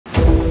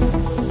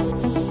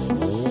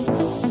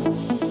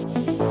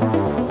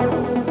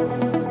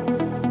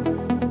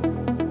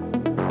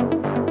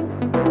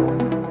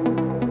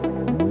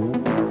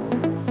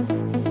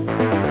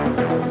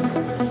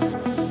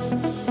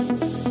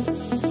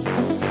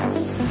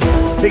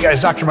Hey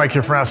guys, Dr. Mike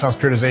here from Renaissance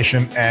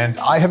Periodization, and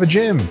I have a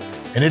gym,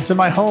 and it's in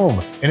my home,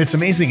 and it's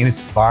amazing, and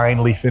it's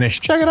finally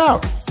finished. Check it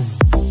out.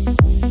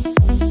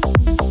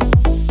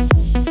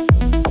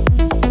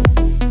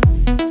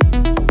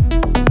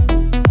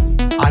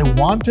 I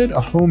wanted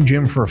a home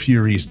gym for a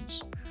few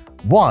reasons.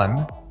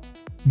 One,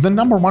 the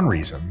number one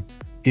reason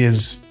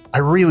is I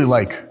really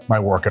like my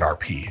work at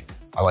RP.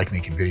 I like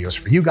making videos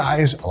for you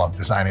guys. I love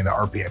designing the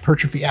RP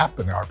Hypertrophy app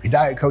and the RP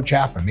Diet Coach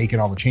app and making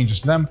all the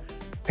changes to them.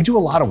 I do a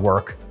lot of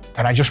work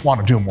and I just want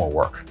to do more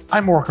work.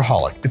 I'm a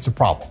workaholic, it's a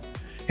problem.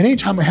 And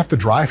anytime I have to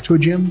drive to a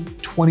gym,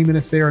 20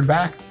 minutes there and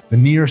back, the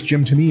nearest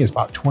gym to me is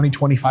about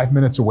 20-25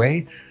 minutes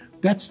away.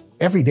 That's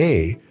every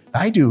day.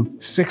 I do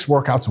 6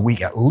 workouts a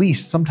week, at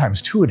least,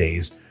 sometimes 2 a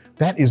days.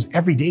 That is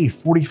every day,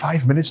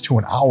 45 minutes to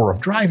an hour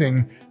of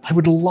driving. I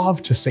would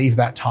love to save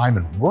that time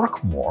and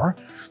work more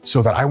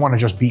so that I want to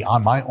just be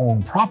on my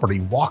own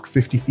property, walk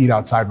 50 feet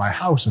outside my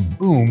house and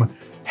boom,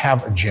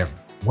 have a gym.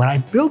 When I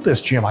built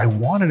this gym, I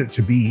wanted it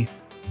to be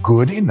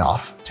good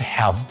enough to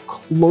have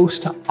close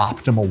to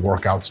optimal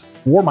workouts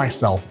for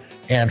myself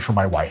and for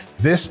my wife.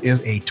 This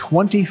is a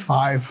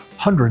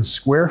 2,500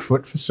 square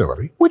foot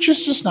facility, which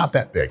is just not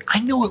that big.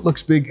 I know it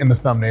looks big in the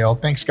thumbnail.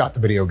 Thanks, Scott,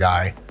 the video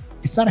guy.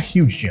 It's not a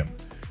huge gym,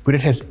 but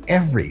it has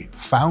every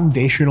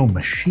foundational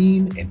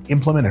machine and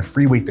implement and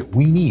free weight that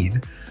we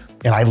need.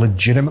 And I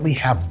legitimately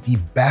have the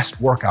best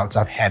workouts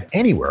I've had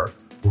anywhere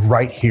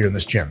right here in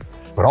this gym.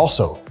 But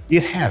also,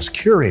 it has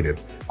curated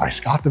by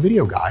Scott, the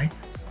video guy,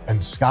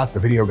 and Scott, the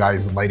video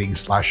guy's lighting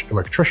 /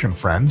 electrician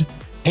friend,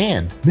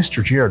 and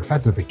Mr. Jared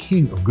Feather, the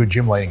king of good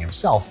gym lighting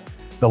himself.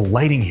 The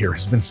lighting here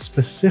has been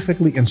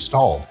specifically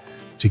installed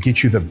to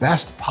get you the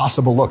best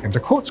possible look. And to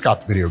quote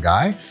Scott, the video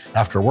guy,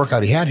 after a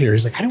workout he had here,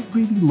 he's like, I don't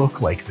really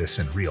look like this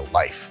in real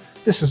life.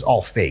 This is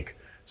all fake.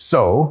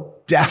 So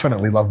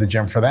definitely love the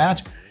gym for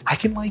that. I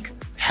can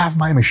have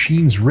my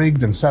machines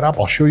rigged and set up.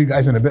 I'll show you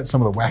guys in a bit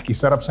some of the wacky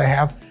setups I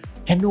have.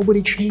 And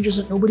nobody changes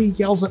it, nobody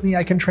yells at me.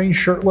 I can train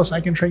shirtless, I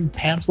can train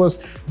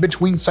pantsless.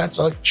 Between sets,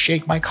 I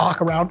shake my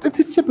cock around. It's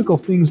the typical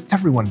things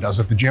everyone does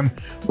at the gym,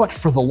 but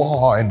for the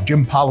law and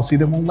gym policy,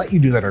 they won't let you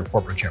do that at a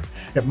corporate gym.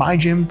 At my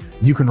gym,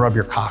 you can rub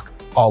your cock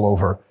all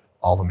over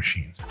all the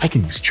machines. I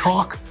can use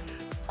chalk,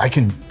 I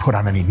can put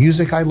on any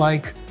music I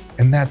like,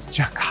 and that's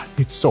just, God,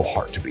 it's so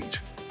hard to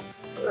beat.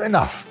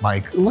 Enough,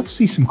 Mike, let's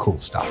see some cool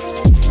stuff.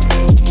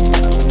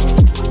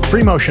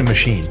 Freemotion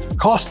machine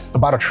costs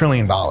about $1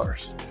 trillion.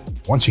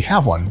 Once you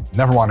have one, you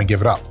never want to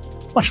give it up.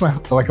 Much like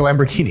a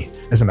Lamborghini,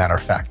 as a matter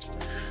of fact.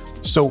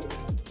 So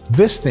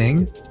this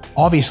thing,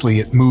 obviously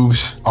it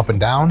moves up and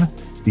down.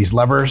 These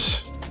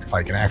levers, if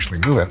I can actually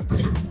move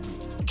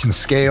it, can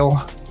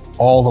scale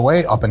all the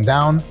way up and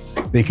down.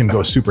 They can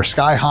go super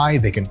sky high.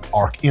 They can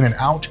arc in and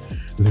out.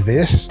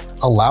 This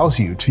allows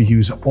you to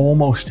use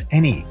almost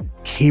any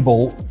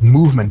cable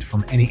movement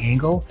from any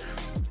angle.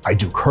 I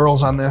do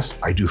curls on this.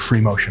 I do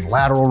free motion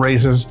lateral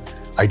raises.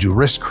 I do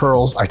wrist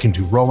curls, I can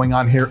do rowing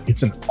on here.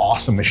 It's an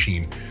awesome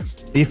machine.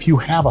 If you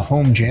have a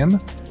home gym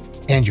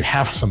and you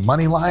have some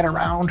money lying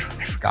around,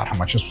 I forgot how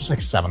much, this was like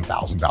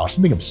 $7,000,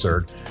 something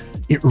absurd.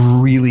 It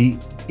really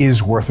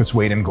is worth its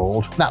weight in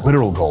gold. Not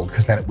literal gold,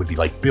 because then it would be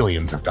like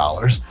billions of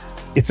dollars.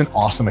 It's an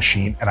awesome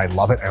machine and I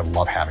love it and I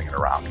love having it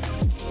around.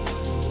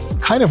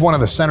 Kind of one of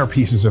the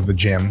centerpieces of the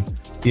gym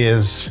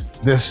is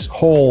this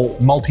whole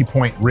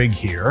multi-point rig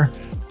here.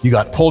 You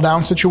got pull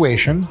down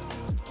situation,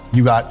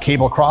 you got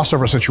cable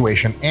crossover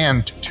situation,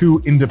 and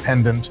 2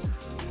 independent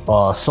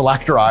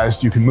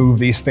selectorized, you can move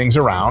these things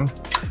around.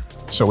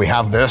 So we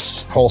have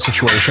this whole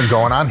situation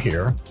going on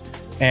here,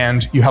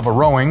 and you have a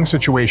rowing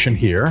situation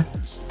here.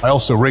 I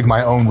also rig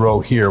my own row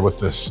here with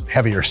this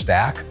heavier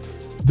stack.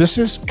 This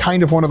is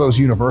kind of one of those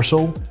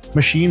universal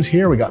machines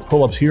here. We got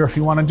pull-ups here if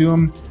you want to do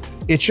them.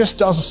 It just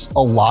does a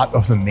lot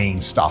of the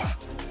main stuff.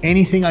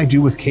 Anything I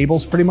do with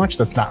cables pretty much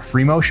that's not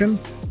free motion,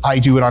 I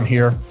do it on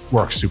here,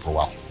 works super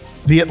well.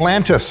 The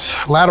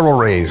Atlantis lateral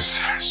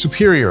raise,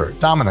 superior,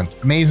 dominant,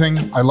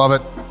 amazing. I love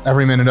it,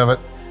 every minute of it.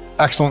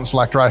 Excellent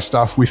selectorized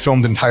stuff. We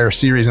filmed entire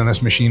series in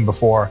this machine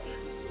before.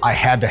 I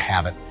had to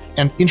have it.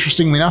 And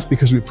interestingly enough,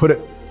 because we put it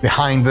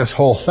behind this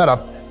whole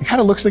setup, it kind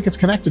of looks like it's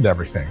connected to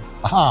everything.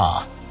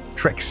 Aha,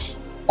 tricks.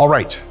 All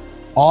right,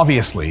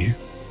 obviously,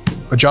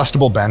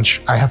 adjustable bench.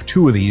 I have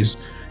 2 of these.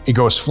 It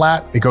goes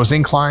flat, it goes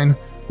incline.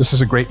 This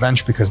is a great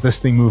bench because this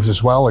thing moves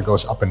as well. It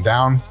goes up and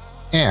down.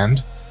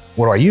 And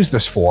what do I use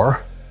this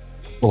for?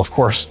 Well, of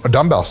course, a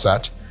dumbbell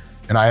set,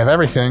 and I have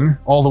everything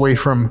all the way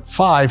from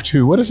 5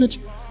 to,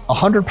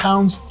 100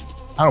 pounds?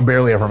 I don't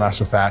barely ever mess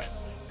with that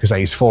because I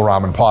use full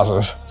ramen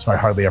pauses, so I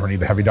hardly ever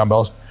need the heavy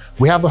dumbbells.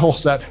 We have the whole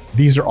set.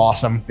 These are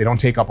awesome. They don't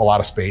take up a lot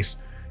of space.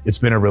 It's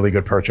been a really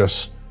good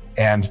purchase,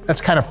 and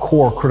that's kind of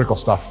core critical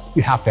stuff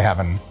you have to have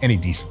in any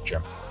decent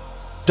gym.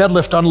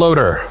 Deadlift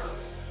unloader.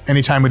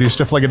 Anytime we do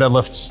stiff-legged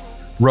deadlifts,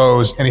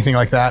 rows, anything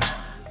like that,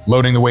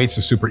 loading the weights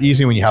is super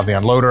easy when you have the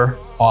unloader.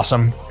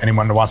 Awesome.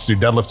 Anyone who wants to do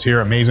deadlifts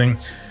here, amazing.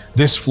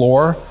 This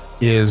floor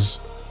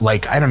is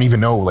like, I don't even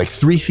know, like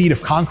 3 feet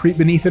of concrete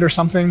beneath it or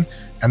something,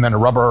 and then a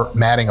rubber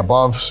matting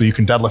above so you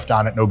can deadlift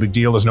on it, no big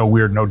deal. There's no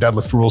weird no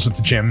deadlift rules at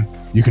the gym.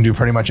 You can do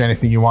pretty much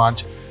anything you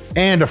want.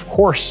 And of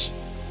course,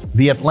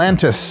 the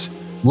Atlantis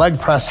leg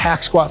press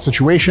hack squat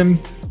situation,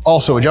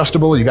 also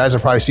adjustable. You guys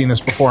have probably seen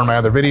this before in my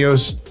other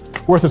videos.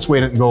 Worth its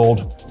weight in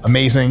gold,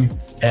 amazing.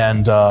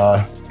 And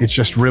it's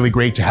just really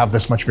great to have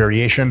this much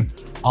variation.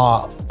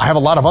 I have a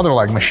lot of other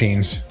leg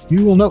machines.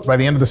 You will note by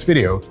the end of this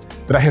video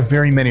that I have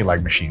very many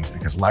leg machines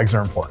because legs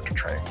are important to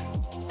train.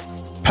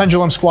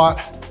 Pendulum squat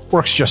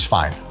works just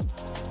fine.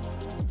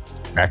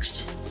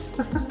 Next.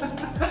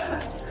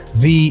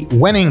 The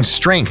Wenning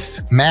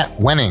Strength Matt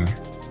Wenning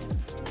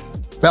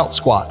belt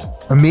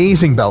squat.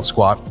 Amazing belt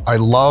squat. I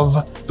love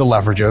the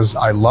leverages.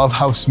 I love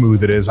how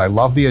smooth it is. I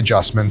love the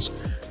adjustments.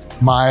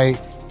 My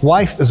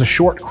wife is a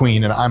short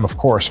queen and I'm of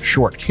course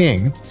short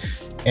king.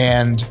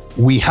 And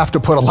we have to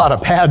put a lot of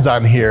pads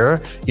on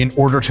here in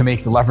order to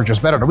make the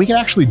leverages better. Now we can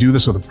actually do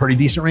this with a pretty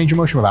decent range of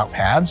motion without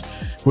pads,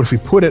 but if we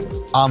put it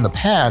on the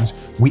pads,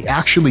 we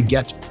actually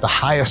get the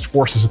highest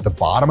forces at the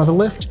bottom of the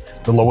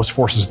lift, the lowest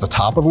forces at the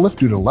top of the lift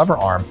due to the lever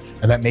arm,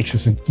 and that makes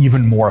this an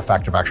even more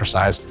effective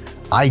exercise.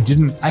 I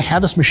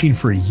had this machine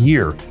for a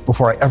year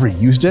before I ever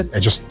used it. It's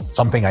just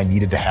something I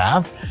needed to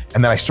have.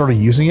 And then I started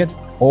using it.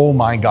 Oh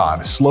my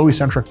God, slow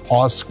eccentric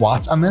pause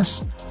squats on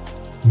this.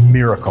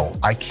 Miracle.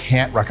 I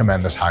can't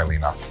recommend this highly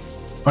enough.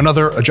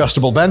 Another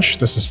adjustable bench.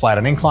 This is flat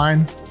and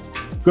incline.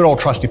 Good old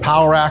trusty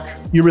power rack.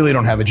 You really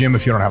don't have a gym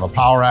if you don't have a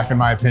power rack, in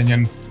my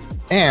opinion.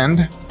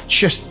 And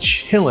just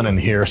chilling in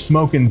here,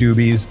 smoking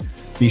doobies,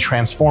 the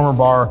transformer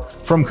bar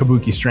from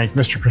Kabuki Strength.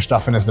 Mr.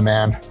 Christoffen is the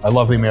man. I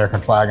love the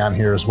American flag on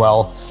here as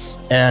well.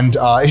 And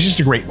it's just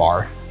a great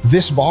bar.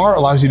 This bar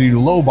allows you to do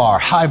low bar,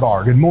 high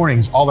bar, good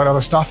mornings, all that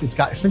other stuff. It's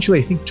got essentially,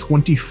 I think,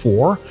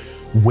 24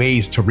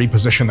 ways to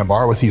reposition the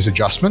bar with these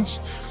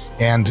adjustments.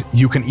 And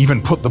you can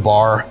even put the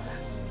bar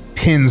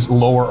pins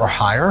lower or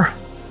higher.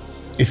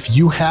 If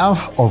you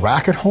have a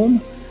rack at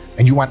home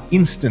and you want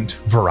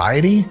instant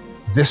variety,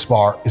 this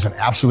bar is an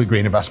absolutely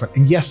great investment.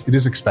 And yes, it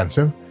is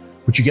expensive,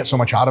 but you get so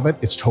much out of it,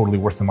 it's totally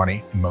worth the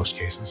money in most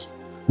cases.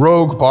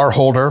 Rogue bar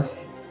holder,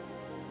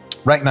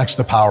 right next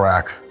to the power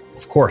rack.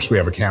 Of course, we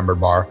have a cambered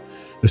bar.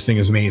 This thing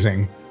is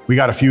amazing. We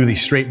got a few of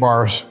these straight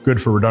bars,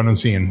 good for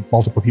redundancy and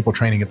multiple people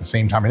training at the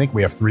same time. I think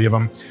we have 3 of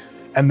them.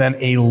 And then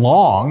a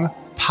long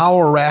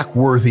power rack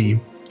worthy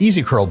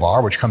easy curl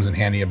bar, which comes in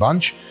handy a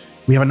bunch.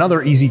 We have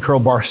another easy curl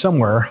bar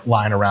somewhere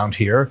lying around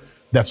here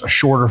that's a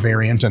shorter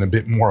variant and a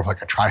bit more of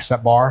like a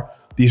tricep bar.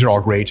 These are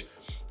all great.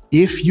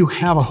 If you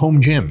have a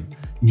home gym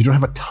and you don't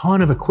have a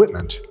ton of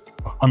equipment,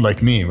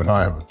 unlike me, but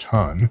I have a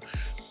ton,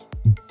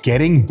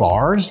 getting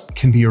bars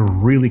can be a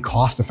really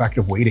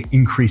cost-effective way to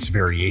increase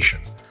variation.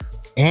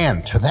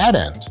 And to that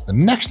end, the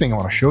next thing I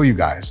want to show you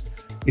guys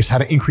is how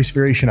to increase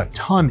variation a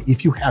ton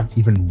if you have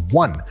even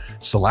one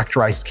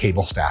selectorized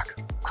cable stack.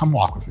 Come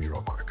walk with me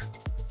real quick.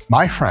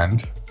 My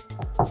friend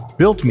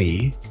built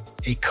me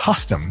a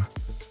custom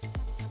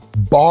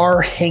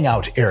bar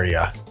hangout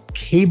area,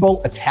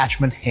 cable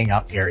attachment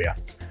hangout area.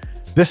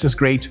 This is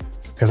great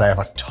because I have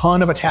a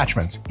ton of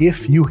attachments.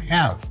 If you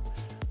have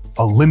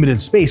a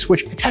limited space,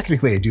 which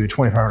technically I do,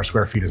 2,500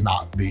 square feet is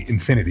not the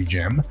infinity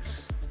gym,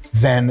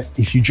 then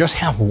if you just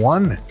have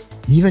one,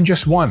 even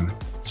just one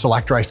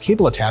selectorized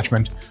cable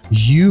attachment,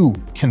 you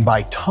can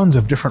buy tons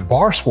of different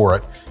bars for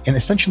it and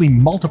essentially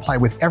multiply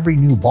with every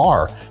new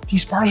bar.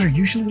 These bars are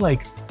usually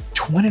like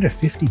 20 to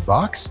 50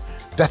 bucks.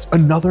 That's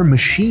another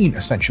machine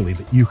essentially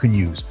that you can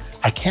use.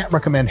 I can't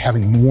recommend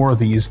having more of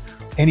these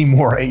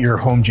anymore at your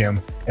home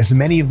gym. As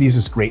many of these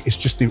is great. It's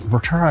just the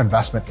return on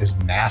investment is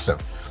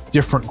massive.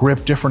 Different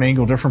grip, different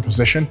angle, different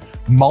position,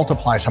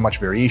 multiplies how much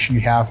variation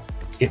you have.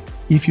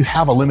 If you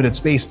have a limited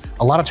space,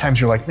 a lot of times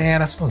you're like,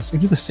 man, I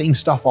do the same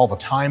stuff all the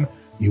time.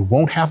 You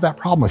won't have that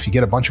problem if you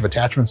get a bunch of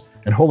attachments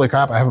and holy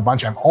crap, I have a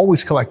bunch, I'm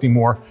always collecting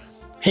more.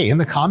 Hey, in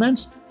the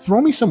comments, throw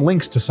me some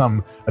links to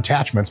some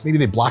attachments. Maybe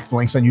they block the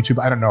links on YouTube,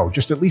 I don't know.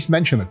 Just at least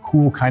mention the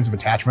cool kinds of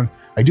attachment.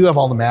 I do have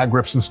all the mag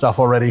grips and stuff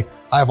already.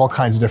 I have all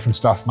kinds of different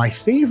stuff. My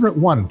favorite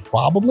one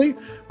probably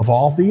of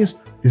all of these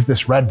is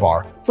this red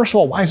bar. First of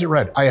all, why is it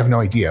red? I have no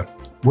idea.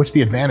 What's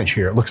the advantage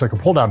here? It looks like a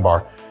pull down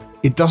bar.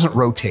 It doesn't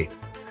rotate.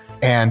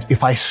 And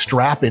if I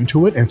strap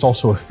into it, and it's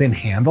also a thin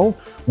handle,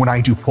 when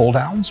I do pull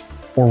downs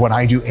or when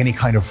I do any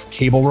kind of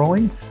cable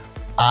rowing,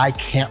 I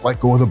can't let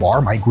go of the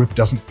bar. My grip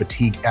doesn't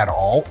fatigue at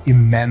all.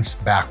 Immense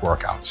back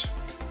workouts.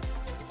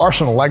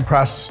 Arsenal leg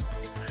press.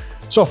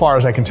 So far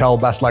as I can tell,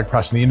 best leg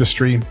press in the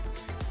industry.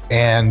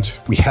 And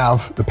we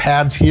have the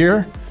pads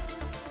here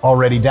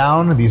already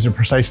down. These are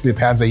precisely the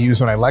pads I use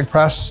when I leg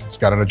press. It's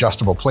got an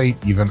adjustable plate,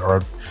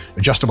 or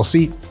adjustable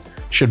seat.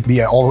 Should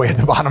be all the way at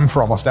the bottom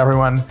for almost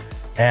everyone.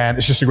 And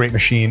it's just a great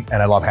machine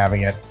and I love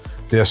having it.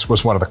 This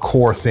was one of the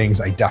core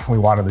things I definitely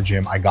wanted in the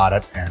gym. I got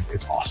it and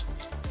it's awesome.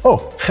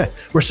 Oh,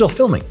 we're still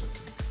filming.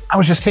 I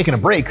was just taking a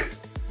break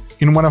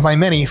in one of my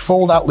many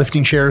fold-out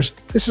lifting chairs.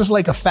 This is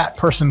like a fat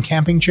person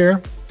camping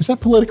chair. Is that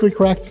politically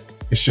correct?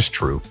 It's just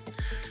true.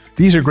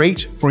 These are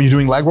great for when you're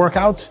doing leg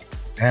workouts.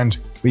 and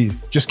we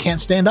just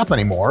can't stand up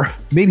anymore.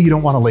 Maybe you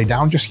don't want to lay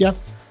down just yet.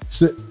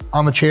 Sit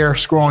on the chair,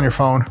 scroll on your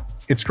phone.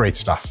 It's great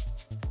stuff.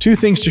 Two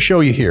things to show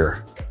you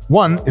here.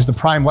 One is the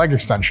Prime leg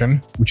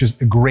extension, which is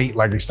a great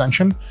leg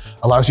extension.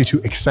 Allows you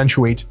to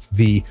accentuate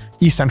the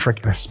eccentric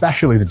and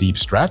especially the deep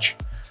stretch.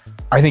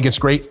 I think it's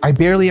great. I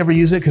barely ever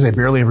use it because I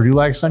barely ever do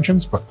leg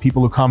extensions, but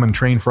people who come and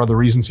train for other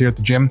reasons here at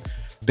the gym,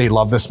 they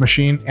love this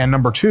machine. And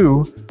number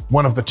two,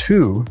 one of the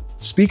two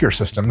speaker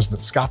systems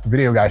that Scott, the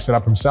video guy, set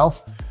up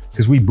himself,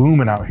 because we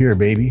booming out here,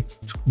 baby.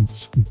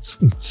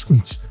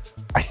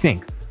 I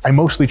think I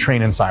mostly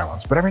train in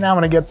silence, but every now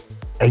and again,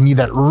 I need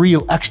that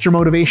real extra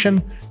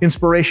motivation,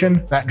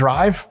 inspiration, that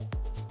drive.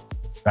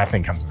 That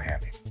thing comes in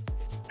handy.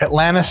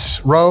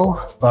 Atlantis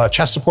row,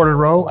 chest supported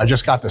row. I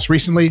just got this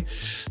recently.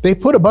 They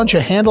put a bunch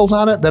of handles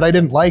on it that I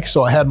didn't like,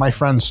 so I had my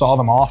friend saw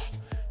them off,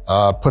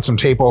 put some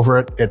tape over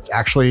it. It's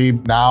actually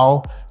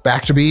now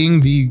back to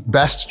being the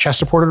best chest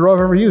supported row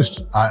I've ever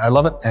used. I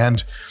love it.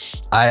 And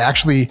I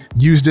actually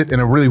used it in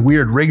a really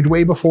weird rigged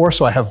way before.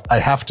 So I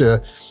have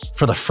to,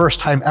 for the first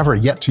time ever,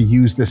 yet to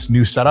use this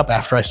new setup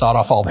after I sawed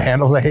off all the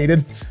handles I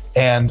hated.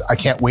 And I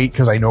can't wait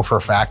because I know for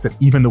a fact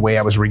that even the way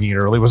I was rigging it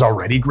early was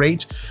already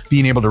great.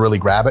 Being able to really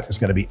grab it is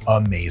gonna be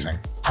amazing.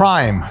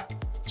 Prime,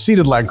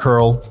 seated leg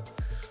curl,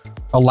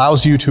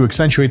 allows you to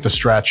accentuate the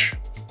stretch.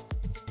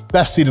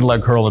 Best seated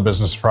leg curl in the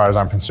business as far as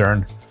I'm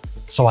concerned.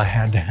 So I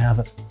had to have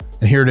it.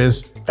 And here it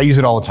is. I use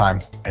it all the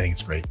time. I think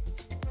it's great.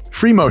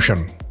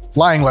 Freemotion,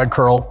 lying leg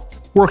curl,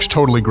 works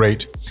totally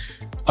great.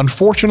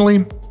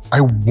 Unfortunately,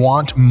 I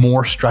want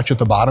more stretch at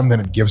the bottom than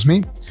it gives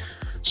me.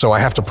 So I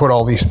have to put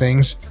all these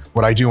things.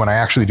 What I do when I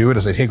actually do it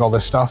is I take all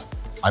this stuff,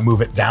 I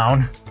move it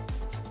down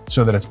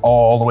so that it's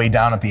all the way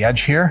down at the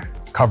edge here,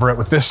 cover it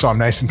with this so I'm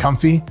nice and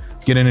comfy,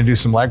 get in and do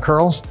some leg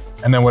curls.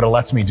 And then what it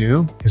lets me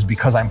do is,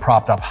 because I'm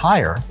propped up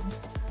higher,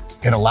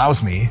 it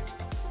allows me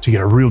to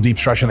get a real deep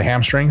stretch in the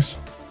hamstrings.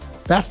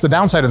 That's the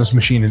downside of this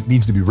machine. It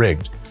needs to be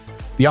rigged.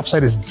 The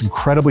upside is it's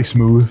incredibly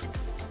smooth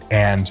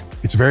and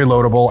it's very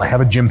loadable. I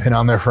have a gym pin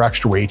on there for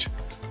extra weight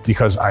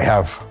because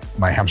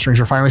my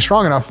hamstrings are finally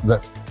strong enough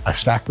that I've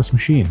stacked this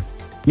machine.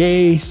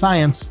 Yay,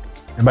 science.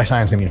 And by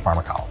science, I mean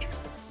pharmacology.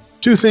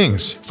 Two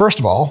things. First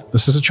of all,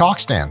 this is a chalk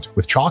stand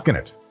with chalk in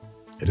it.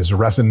 It is a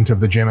resident of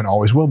the gym and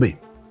always will be.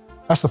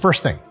 That's the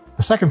first thing.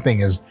 The second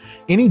thing is,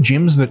 any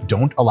gyms that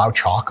don't allow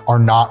chalk are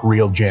not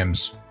real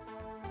gyms.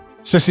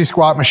 Sissy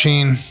squat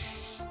machine,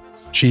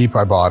 cheap,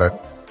 I bought it.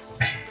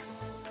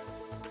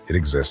 It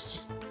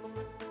exists.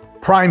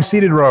 Prime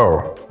seated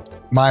row,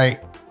 my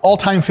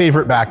all-time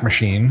favorite back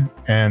machine,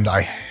 and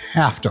I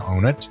have to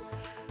own it.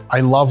 I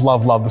love,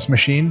 love, love this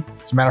machine.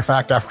 As a matter of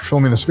fact, after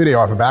filming this video,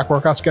 I have a back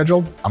workout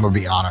scheduled. I'm gonna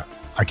be on it.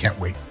 I can't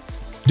wait.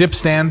 Dip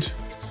stand.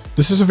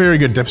 This is a very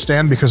good dip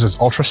stand because it's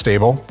ultra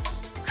stable,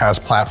 has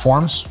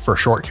platforms for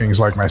short kings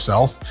like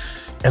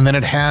myself, and then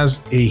it has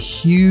a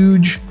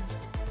huge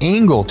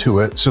angle to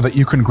it so that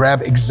you can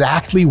grab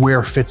exactly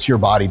where fits your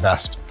body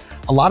best.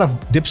 A lot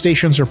of dip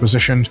stations are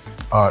positioned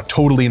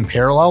totally in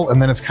parallel,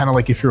 and then it's kind of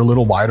like if you're a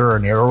little wider or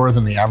narrower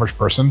than the average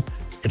person,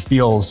 it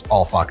feels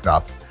all fucked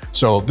up.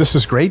 So this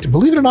is great.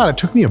 Believe it or not, it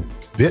took me a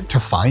bit to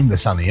find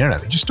this on the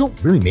internet. They just don't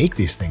really make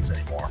these things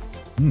anymore.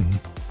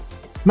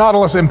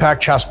 Nautilus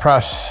impact chest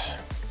press.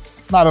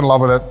 Not in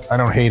love with it. I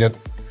don't hate it.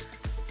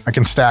 I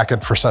can stack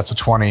it for sets of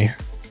 20.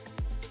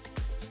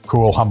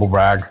 Cool, humble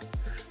brag.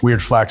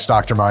 Weird flex,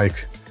 Dr.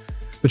 Mike.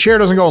 The chair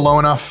doesn't go low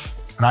enough,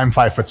 and I'm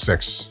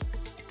 5'6".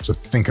 So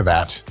think of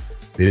that.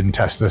 They didn't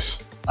test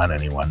this on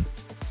anyone,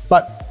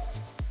 but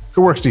it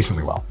works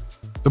decently well.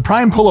 The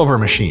Prime pullover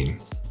machine.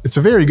 It's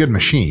a very good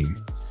machine.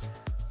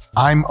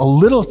 I'm a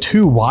little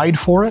too wide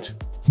for it,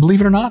 believe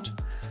it or not.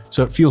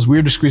 So it feels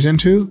weird to squeeze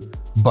into,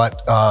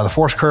 but the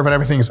force curve and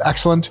everything is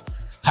excellent.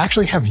 I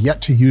actually have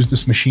yet to use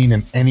this machine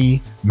in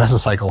any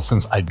mesocycle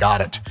since I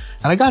got it.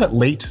 And I got it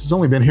late. It's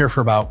only been here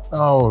for about,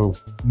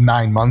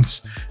 9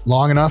 months,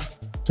 long enough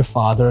to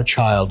father a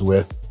child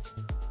with.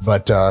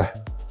 But I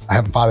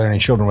haven't fathered any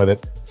children with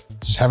it.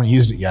 Just haven't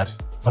used it yet,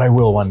 but I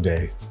will one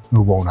day.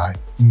 Or won't I?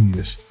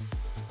 Yes.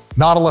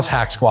 Nautilus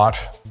hack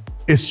squat.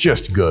 It's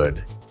just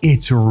good.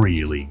 It's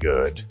really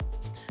good.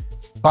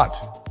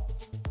 But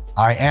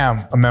I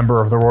am a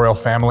member of the royal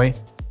family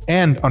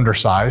and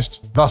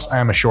undersized. Thus, I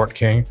am a short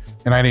king,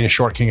 and I need a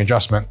short king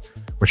adjustment,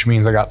 which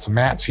means I got some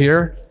mats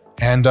here.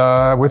 And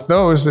with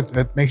those,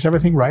 it makes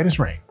everything right as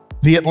rain.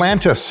 The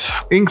Atlantis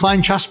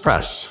incline chest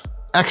press.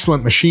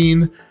 Excellent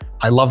machine.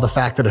 I love the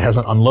fact that it has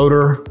an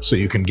unloader, so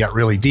you can get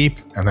really deep.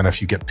 And then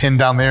if you get pinned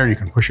down there, you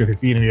can push with your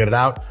feet and get it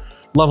out.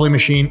 Lovely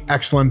machine,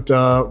 excellent,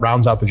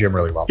 rounds out the gym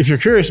really well. If you're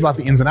curious about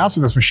the ins and outs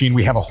of this machine,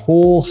 we have a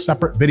whole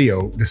separate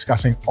video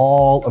discussing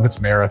all of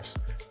its merits,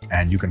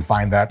 and you can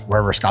find that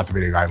wherever Scott the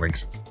video guy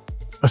links it.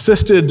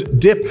 Assisted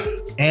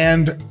dip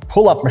and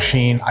pull-up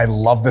machine. I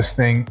love this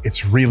thing.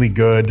 It's really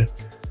good.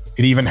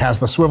 It even has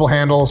the swivel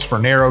handles for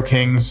narrow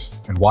kings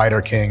and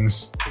wider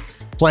kings.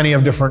 Plenty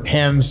of different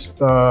hands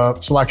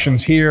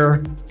selections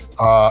here.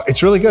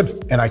 It's really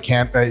good, and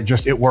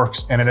it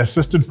works. And an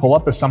assisted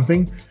pull-up is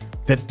something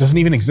that doesn't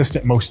even exist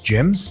at most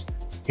gyms.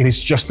 It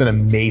is just an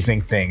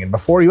amazing thing. And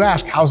before you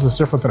ask, how's this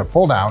different than a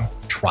pull down?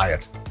 Try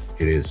it.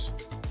 It is.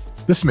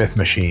 The Smith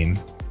machine,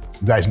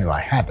 you guys knew I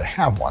had to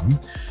have one.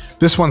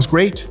 This one's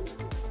great.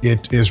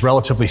 It is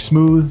relatively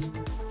smooth.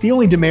 The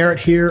only demerit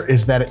here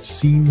is that it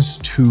seems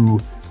to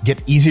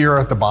get easier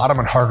at the bottom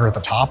and harder at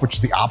the top, which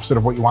is the opposite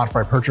of what you want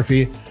for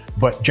hypertrophy.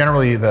 But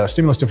generally the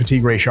stimulus to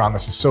fatigue ratio on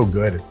this is so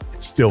good,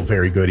 it's still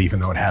very good even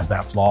though it has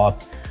that flaw.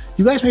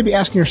 You guys may be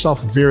asking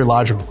yourself a very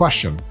logical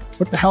question.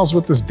 What the hell's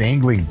with this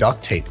dangling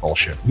duct tape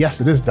bullshit? Yes,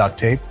 it is duct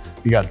tape.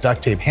 You got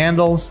duct tape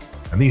handles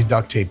and these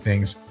duct tape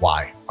things.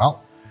 Why?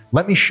 Well,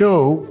 let me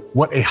show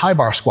what a high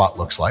bar squat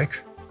looks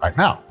like right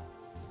now.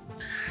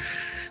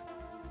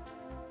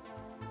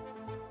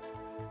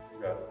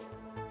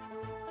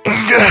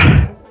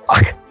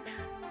 Fuck.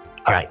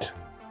 All right.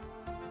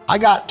 I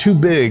got too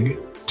big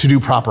to do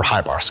proper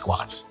high bar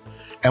squats.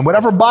 And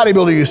whatever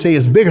bodybuilder you say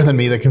is bigger than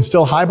me that can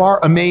still high bar,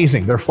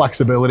 amazing. Their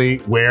flexibility,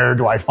 where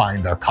do I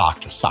find their cock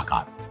to suck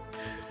on?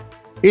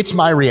 It's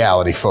my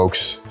reality,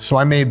 folks. So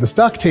I made this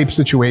duct tape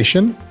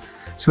situation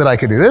so that I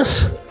could do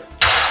this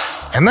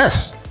and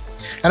this.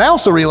 And I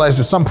also realized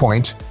at some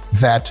point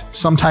that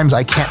sometimes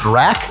I can't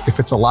rack if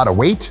it's a lot of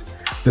weight.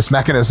 This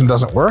mechanism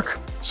doesn't work.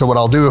 So what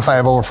I'll do if I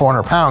have over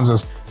 400 pounds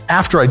is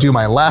after I do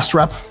my last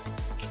rep,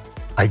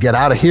 I get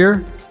out of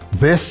here.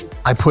 This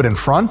I put in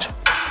front.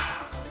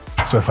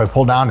 So if I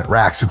pull down, it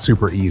racks, it's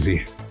super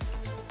easy.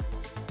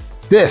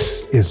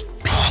 This is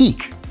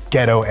peak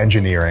ghetto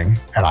engineering,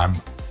 and I'm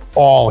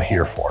all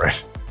here for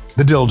it.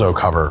 The dildo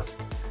cover.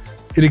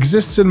 It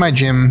exists in my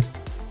gym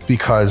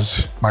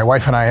because my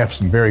wife and I have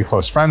some very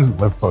close friends that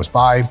live close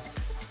by,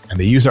 and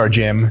they use our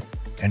gym.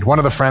 And one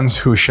of the friends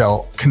who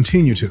shall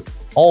continue to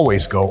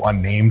always go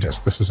unnamed, as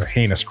this is a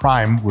heinous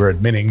crime we're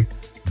admitting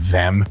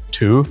them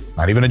to,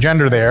 not even a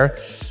gender there,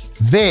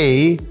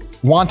 they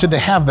wanted to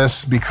have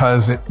this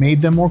because it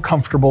made them more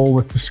comfortable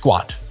with the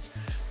squat.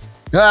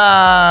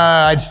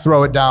 I'd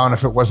throw it down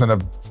if it wasn't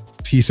a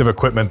piece of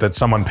equipment that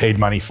someone paid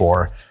money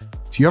for.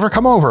 If you ever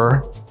come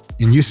over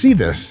and you see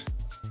this,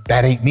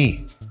 that ain't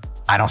me.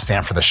 I don't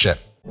stand for the shit.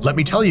 Let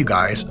me tell you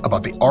guys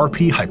about the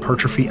RP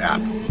Hypertrophy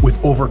app.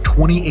 With over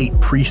 28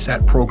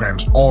 preset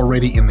programs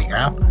already in the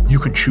app, you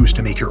can choose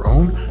to make your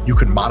own, you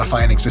can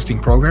modify an existing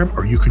program,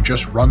 or you can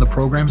just run the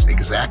programs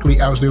exactly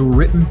as they were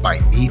written by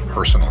me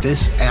personally.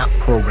 This app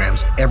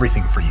programs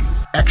everything for you.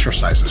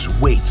 Exercises,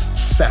 weights,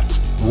 sets,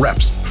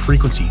 reps,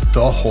 frequency, the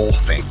whole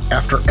thing.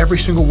 After every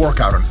single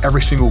workout on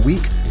every single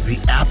week,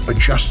 the app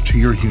adjusts to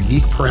your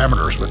unique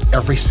parameters with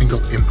every single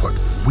input.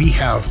 We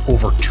have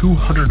over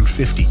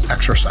 250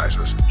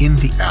 exercises in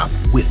the app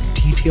with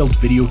detailed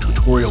video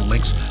tutorial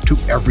links to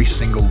every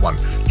single one.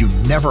 You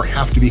never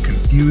have to be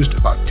confused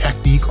about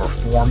technique or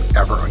form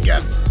ever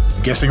again.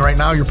 I'm guessing right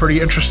now you're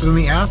pretty interested in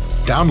the app?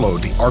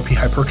 Download the RP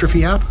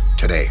Hypertrophy app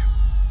today.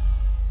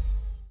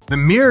 The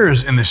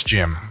mirrors in this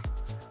gym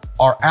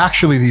are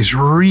actually these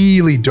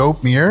really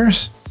dope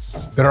mirrors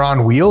that are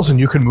on wheels and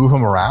you can move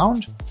them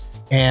around.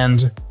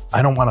 And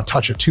I don't want to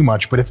touch it too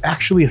much, but it's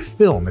actually a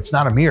film. It's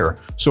not a mirror.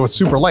 So it's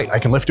super light. I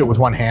can lift it with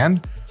one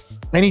hand.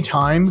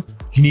 Anytime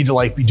you need to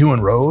like be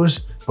doing rows,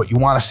 but you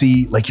want to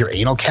see like your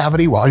anal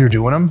cavity while you're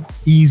doing them,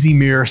 easy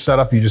mirror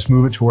setup. You just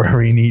move it to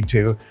wherever you need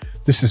to.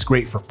 This is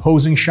great for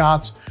posing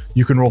shots.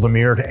 You can roll the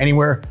mirror to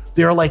anywhere.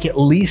 There are like at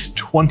least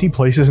 20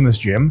 places in this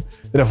gym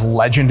that have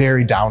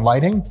legendary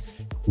downlighting.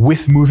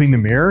 With moving the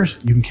mirrors,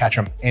 you can catch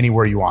them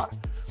anywhere you want.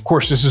 Of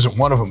course, this isn't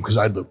one of them because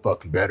I'd look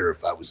fucking better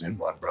if I was in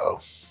one, bro.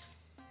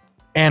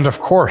 And of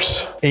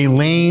course, a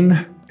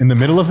lane in the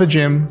middle of the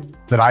gym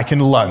that I can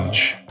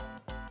lunge.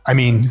 I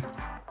mean,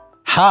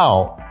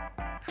 how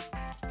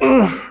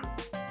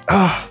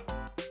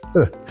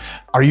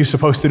are you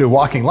supposed to do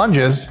walking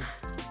lunges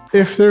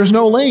if there's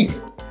no lane?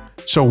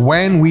 So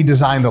when we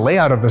designed the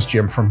layout of this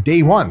gym from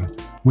day one,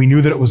 we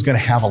knew that it was gonna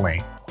have a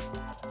lane.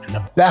 And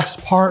the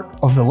best part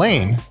of the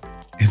lane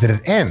is that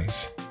it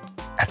ends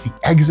at the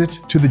exit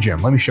to the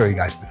gym. Let me show you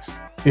guys this.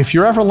 If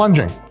you're ever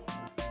lunging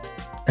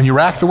and you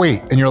rack the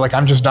weight and you're like,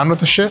 I'm just done with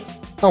the shit,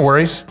 no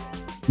worries.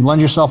 You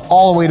lunge yourself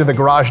all the way to the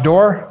garage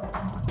door,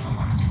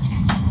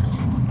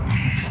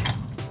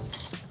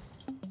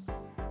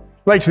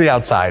 right to the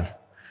outside.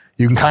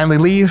 You can kindly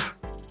leave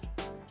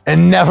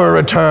and never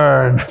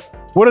return.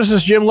 What does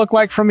this gym look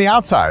like from the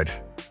outside?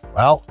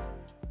 Well,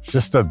 it's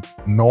just a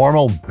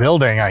normal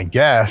building, I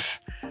guess.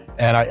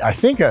 And I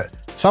think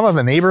some of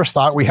the neighbors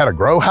thought we had a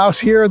grow house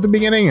here at the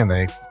beginning and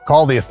they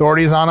called the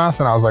authorities on us.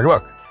 And I was like,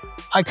 look,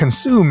 I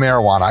consume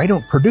marijuana. I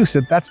don't produce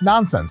it. That's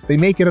nonsense. They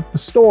make it at the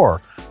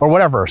store or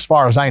whatever, as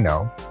far as I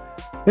know.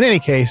 In any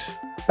case,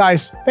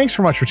 guys, thanks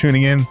so much for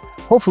tuning in.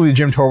 Hopefully the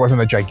gym tour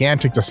wasn't a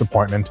gigantic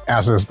disappointment,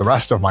 as is the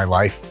rest of my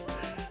life.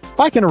 If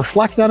I can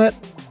reflect on it,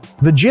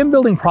 the gym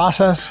building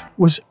process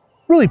was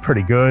really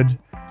pretty good.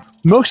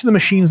 Most of the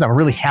machines I'm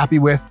really happy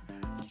with.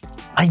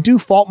 I do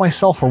fault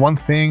myself for one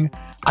thing.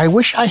 I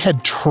wish I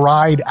had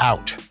tried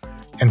out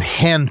and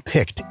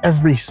hand-picked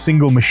every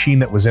single machine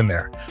that was in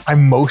there.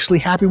 I'm mostly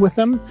happy with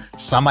them.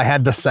 Some I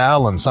had to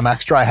sell and some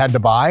extra I had to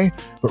buy.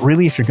 But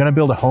really, if you're gonna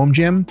build a home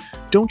gym,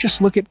 don't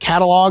just look at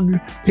catalog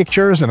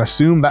pictures and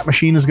assume that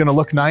machine is gonna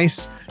look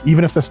nice,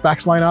 even if the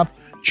specs line up.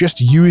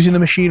 Just using the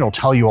machine will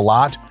tell you a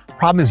lot.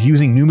 Problem is,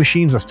 using new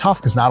machines is tough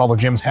because not all the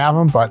gyms have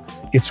them, but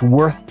it's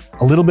worth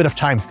a little bit of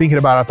time thinking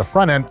about it at the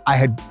front end. I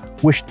had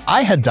wished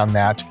I had done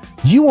that.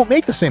 You won't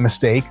make the same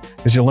mistake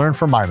as you learn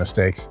from my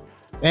mistakes.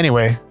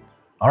 Anyway,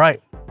 all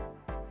right,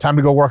 time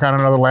to go work on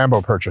another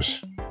Lambo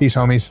purchase. Peace,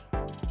 homies.